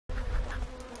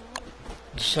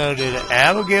So did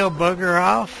Abigail bug her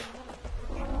off?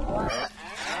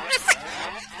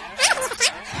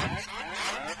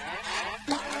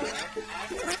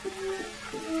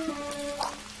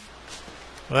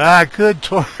 Well, I could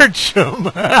torch them.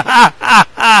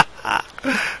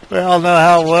 We all know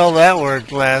how well that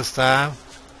worked last time.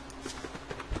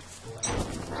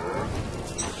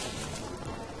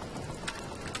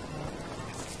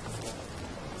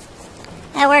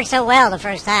 That worked so well the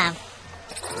first time.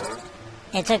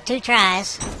 It took 2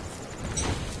 tries.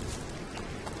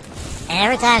 And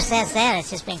every time since then, it's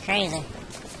just been crazy.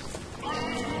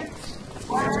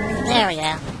 There we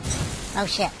go. Oh,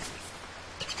 shit.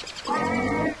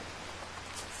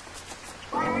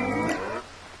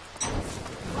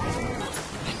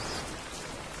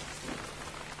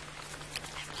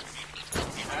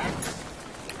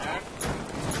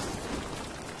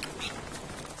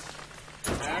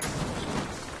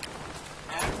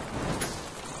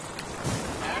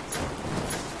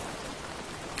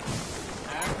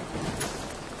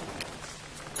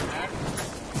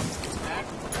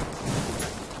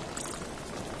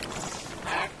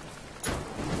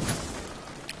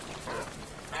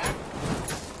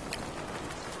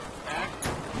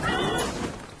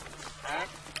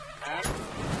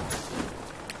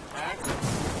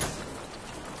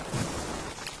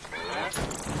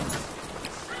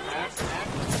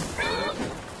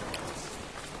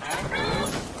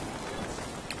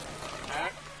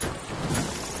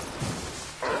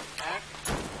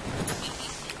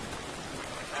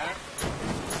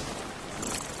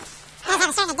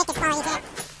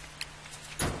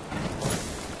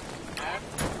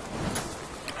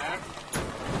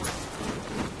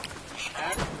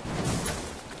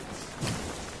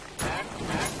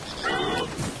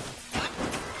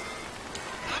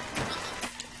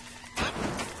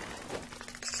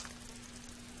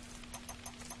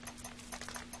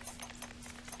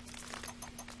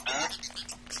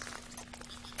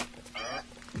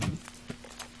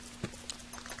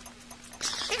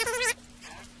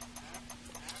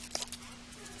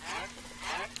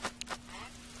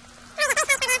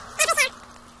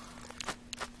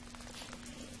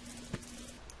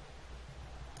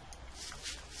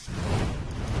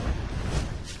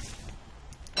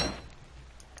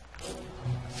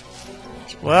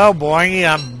 Well, Boingy,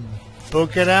 I'm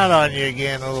booking out on you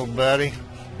again, little buddy.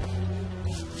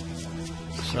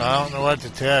 So I don't know what to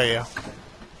tell you.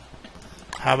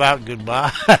 How about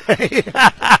goodbye?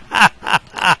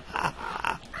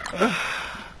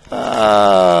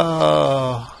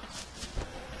 Oh,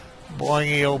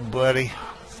 Boingy, old buddy.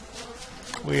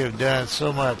 We have done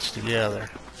so much together.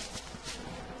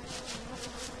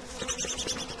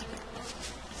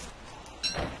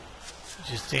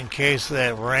 Just in case of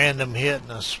that random hit in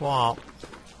the swamp.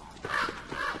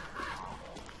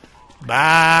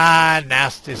 Bye,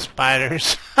 nasty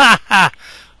spiders.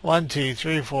 1, 2,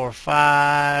 3, 4,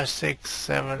 5, 6,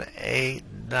 7, 8,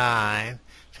 9,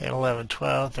 10, 11,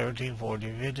 12, 13,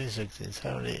 14, 15, 16,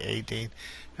 17, 18,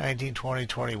 19, 20,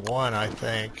 21, I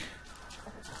think.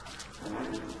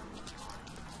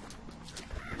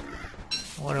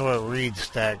 I wonder what Reed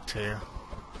stacked to.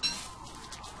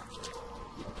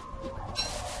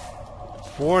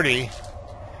 40.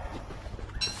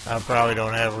 I probably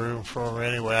don't have room for them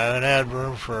anyway. I haven't had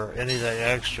room for anything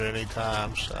extra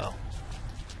anytime, so.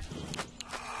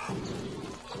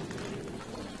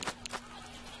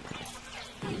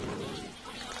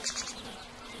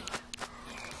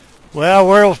 Well,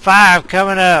 World 5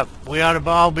 coming up. We ought to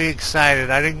all be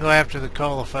excited. I didn't go after the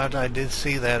Coliphant. I did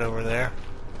see that over there.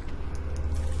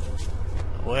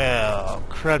 Well,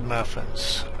 crud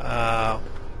muffins.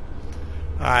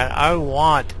 Alright, I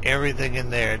want everything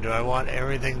in there. Do I want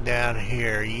everything down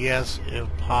here? Yes, if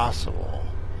possible.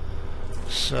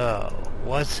 So,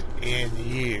 what's in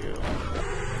you?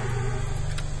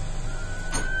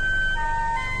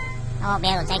 I won't be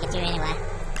able to take it through anyway.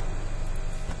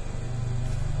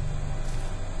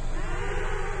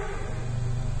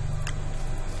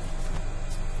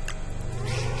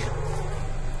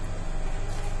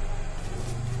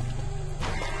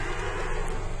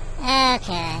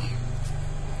 Okay.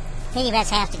 Piggy bets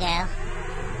have to go.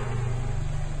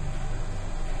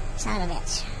 Son of a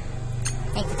bitch.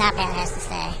 I think the top hat has to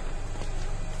stay.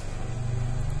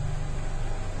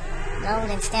 Gold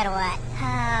instead of what?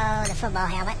 Oh, the football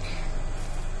helmet.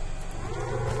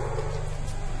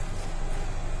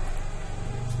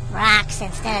 Rocks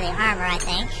instead of the armor, I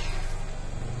think.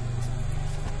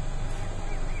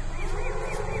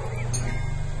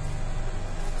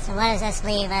 So what does this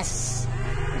leave us?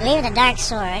 Leave the dark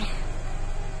sword.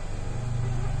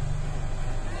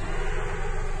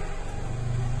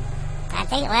 I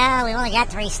think, well, we only got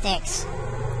 3 sticks.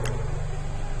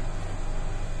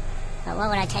 But what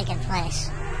would I take in place?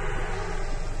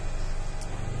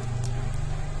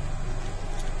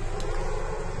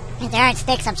 If there aren't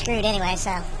sticks, I'm screwed anyway,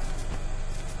 so...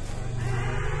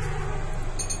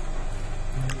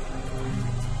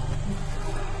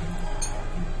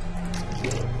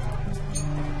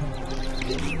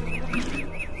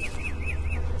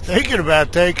 Thinking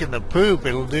about taking the poop,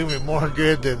 it'll do me more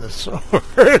good than the sword.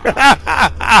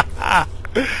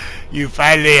 You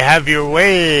finally have your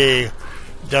way.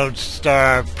 Don't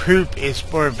starve. Poop is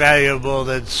more valuable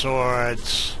than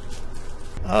swords.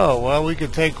 Oh, well, we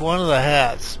could take one of the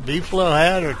hats. Beefalo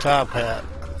hat or top hat?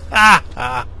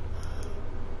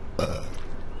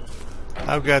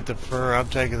 I've got the fur. I'm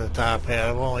taking the top hat.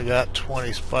 I've only got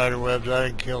 20 spider webs. I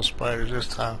didn't kill spiders this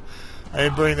time. I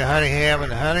didn't bring the honey ham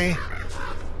and honey.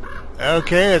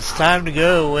 Okay, it's time to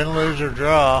go. Win, lose, or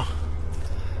draw.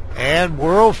 And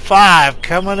World 5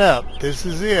 coming up. This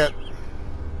is it.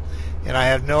 And I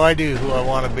have no idea who I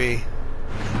want to be.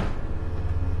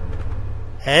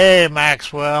 Hey,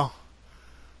 Maxwell.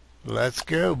 Let's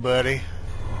go, buddy.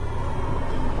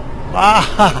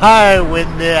 Bye,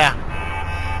 Wendy.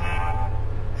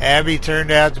 Abby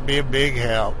turned out to be a big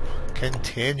help.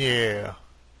 Continue.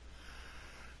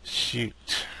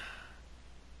 Shoot.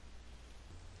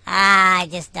 I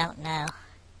just don't know.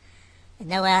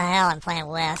 No hell I'm playing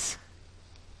Wes.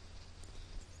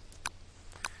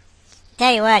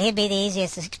 Tell you what, he'd be the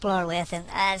easiest to explore with, and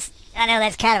I know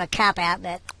that's kind of a cop-out,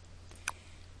 but...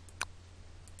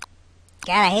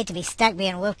 God, I hate to be stuck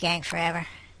being Wolfgang forever.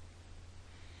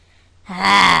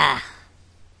 Ah.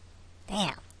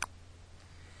 Damn.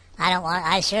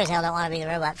 I sure as hell don't want to be the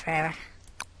robot forever.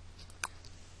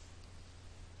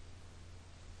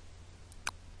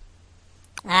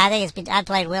 I think it's... I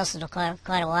played Wilson for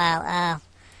quite a while.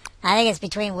 I think it's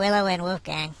between Willow and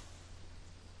Wolfgang.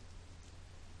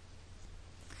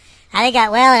 I think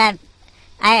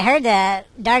I heard the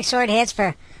Dark Sword hits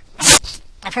for...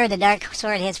 I've heard the Dark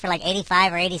Sword hits for like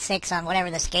 85 or 86 on whatever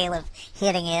the scale of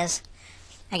hitting is.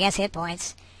 I guess hit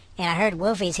points. And I heard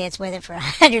Wolfie's hits with it for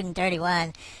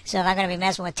 131. So if I'm going to be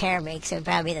messing with Terror Beaks, it would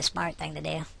probably be the smart thing to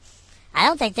do. I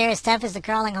don't think they're as tough as the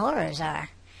Crawling Horrors are.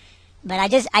 But I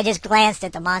just glanced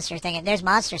at the monster thing. And there's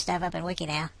monster stuff up in Wiki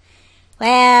now.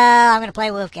 Well, I'm going to play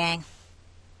Wolfgang.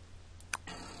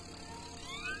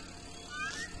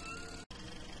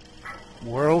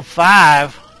 World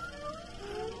 5.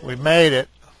 We made it.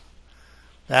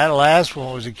 That last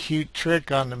one was a cute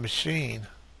trick on the machine.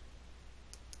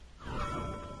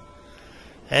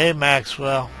 Hey,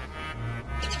 Maxwell.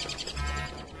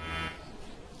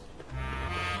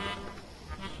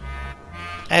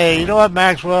 Hey, you know what,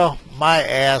 Maxwell? My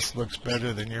ass looks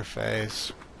better than your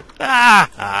face.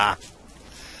 Now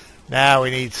we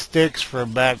need sticks for a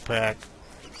backpack.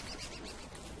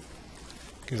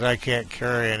 Because I can't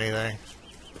carry anything.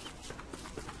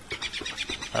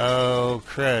 Oh,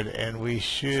 crud. And we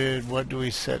should... What do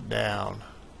we set down?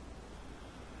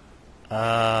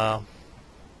 Damn.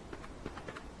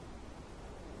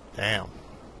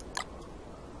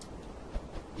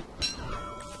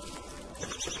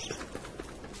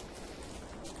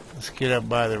 Let's get up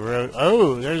by the road.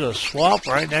 Oh, there's a swamp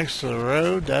right next to the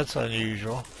road. That's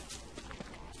unusual.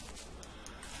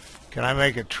 Can I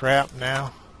make a trap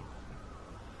now?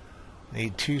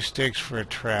 Need 2 sticks for a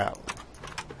trap.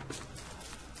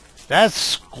 That's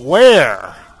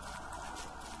square.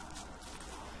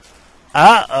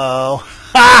 Uh-oh.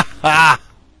 Ha ha.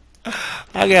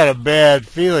 I got a bad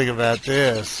feeling about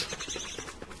this.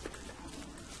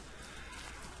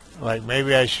 Like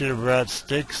maybe I should have brought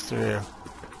sticks through.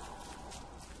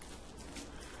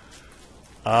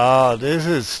 Oh, this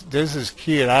is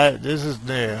cute. This is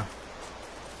new.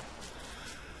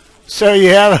 So you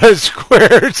have a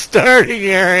square starting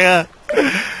area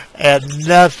and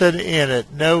nothing in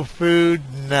it. No food,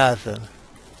 nothing.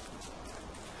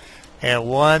 And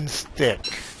 1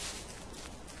 stick.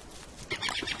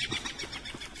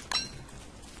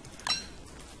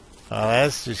 Oh,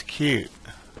 that's just cute.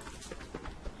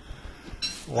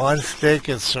 1 stick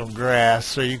and some grass,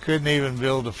 so you couldn't even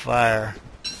build a fire.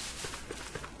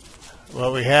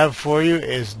 What we have for you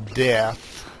is death.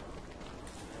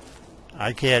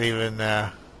 I can't even,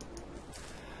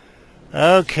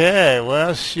 Okay,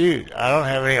 well, shoot. I don't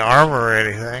have any armor or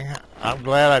anything. I'm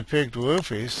glad I picked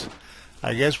Wolfies.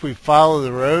 I guess we follow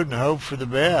the road and hope for the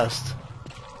best.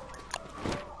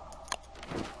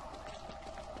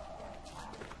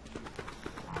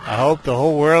 I hope the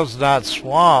whole world's not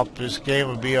swamped. This game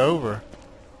will be over.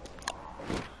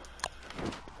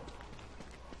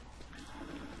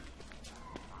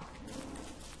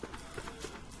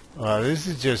 This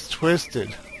is just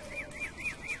twisted.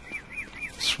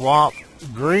 Swamp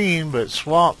green but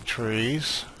swamp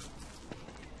trees.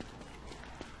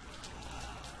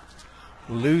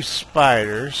 Loose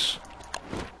spiders.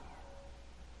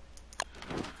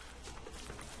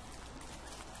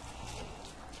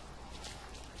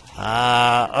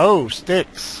 Oh,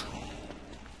 sticks.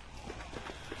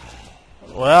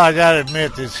 Well, I gotta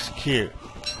admit, this is cute.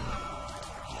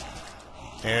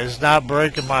 And it's not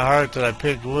breaking my heart that I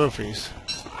picked woofies.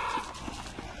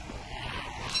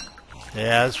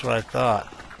 Yeah, that's what I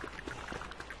thought.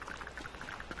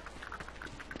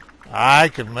 I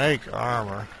could make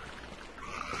armor.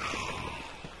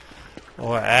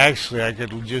 Or actually, I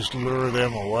could just lure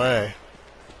them away.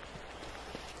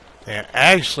 And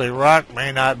actually, rock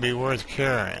may not be worth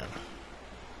carrying.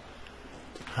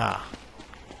 Huh.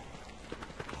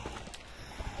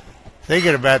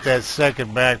 Thinking about that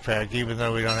second backpack, even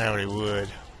though we don't have any wood.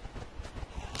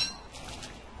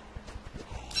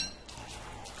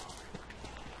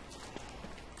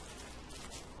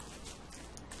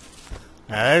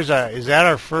 Now there's is that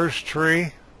our first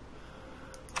tree?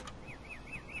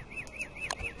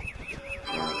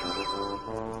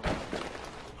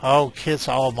 Oh, kiss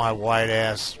all my white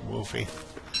ass, Wolfie.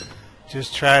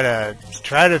 Just try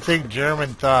to think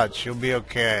German thoughts. You'll be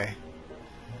okay.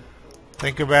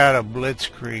 Think about a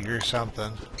blitzkrieg or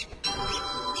something.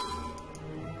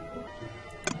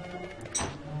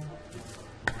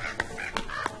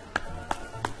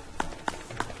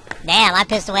 Damn, I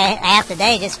pissed away half the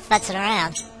day just futzing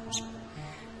around.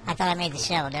 I thought I made the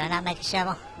shovel. Did I not make a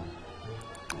shovel?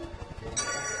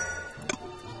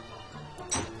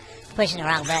 Pushing the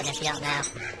wrong button if you don't know.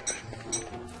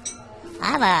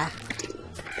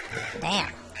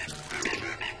 Damn.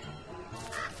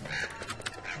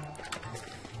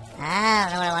 I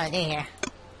don't know what I want to do here.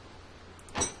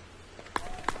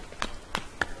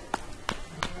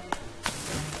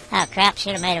 Oh crap,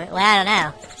 should have made it. Well, I don't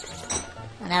know.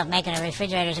 I don't know if making a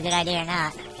refrigerator is a good idea or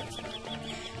not.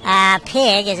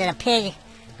 Pig, is it a pig?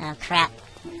 Oh crap.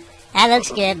 That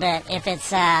looks good, but if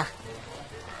it's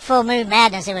full moon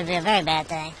madness, it would be a very bad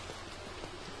thing.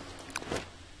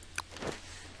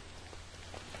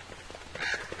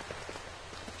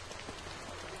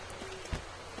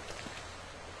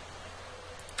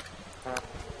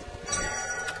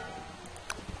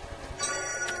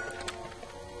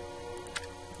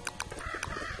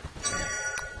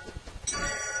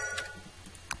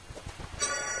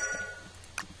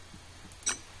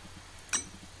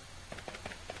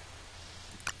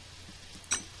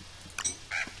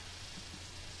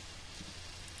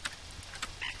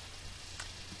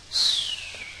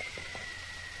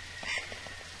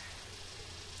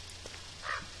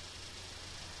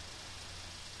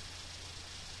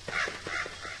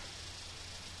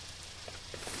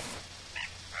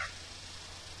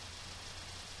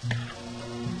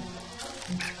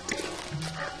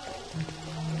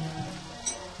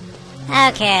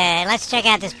 Okay, let's check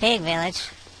out this pig village.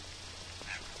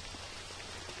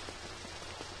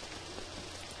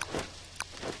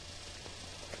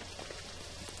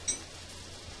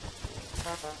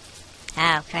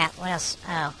 Oh, crap. What else?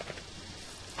 Oh.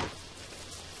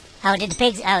 Oh, did the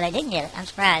pigs... Oh, they didn't get it. I'm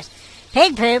surprised.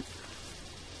 Pig poop.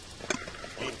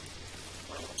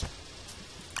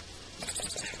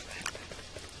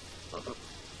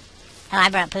 Oh, I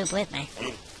brought poop with me.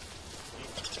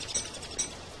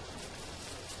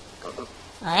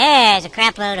 Well, there's a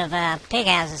crap load of pig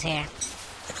houses here.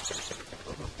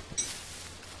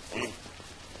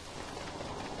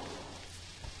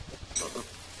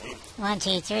 One,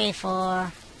 two, three,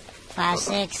 4, 5,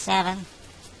 6, 7,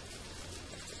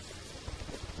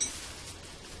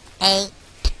 8,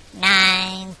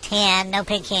 9, 10. No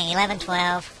pig king. 11,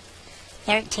 12,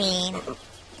 13.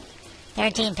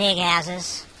 13 pig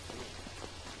houses.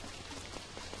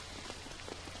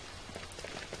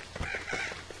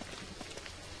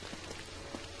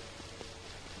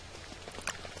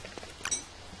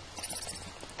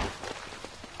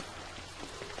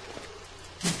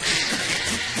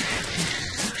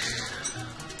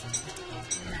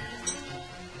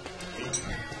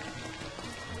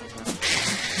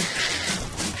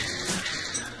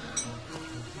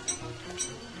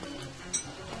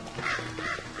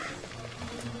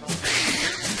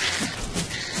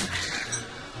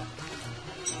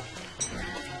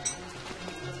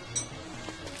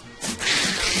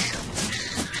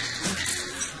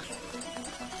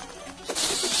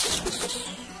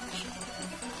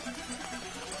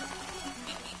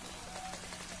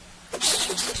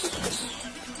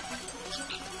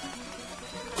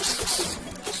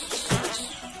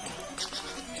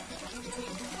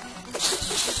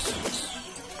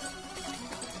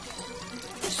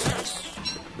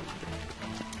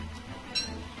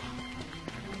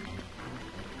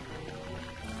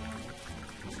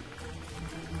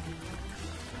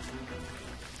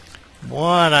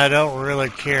 One I don't really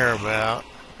care about.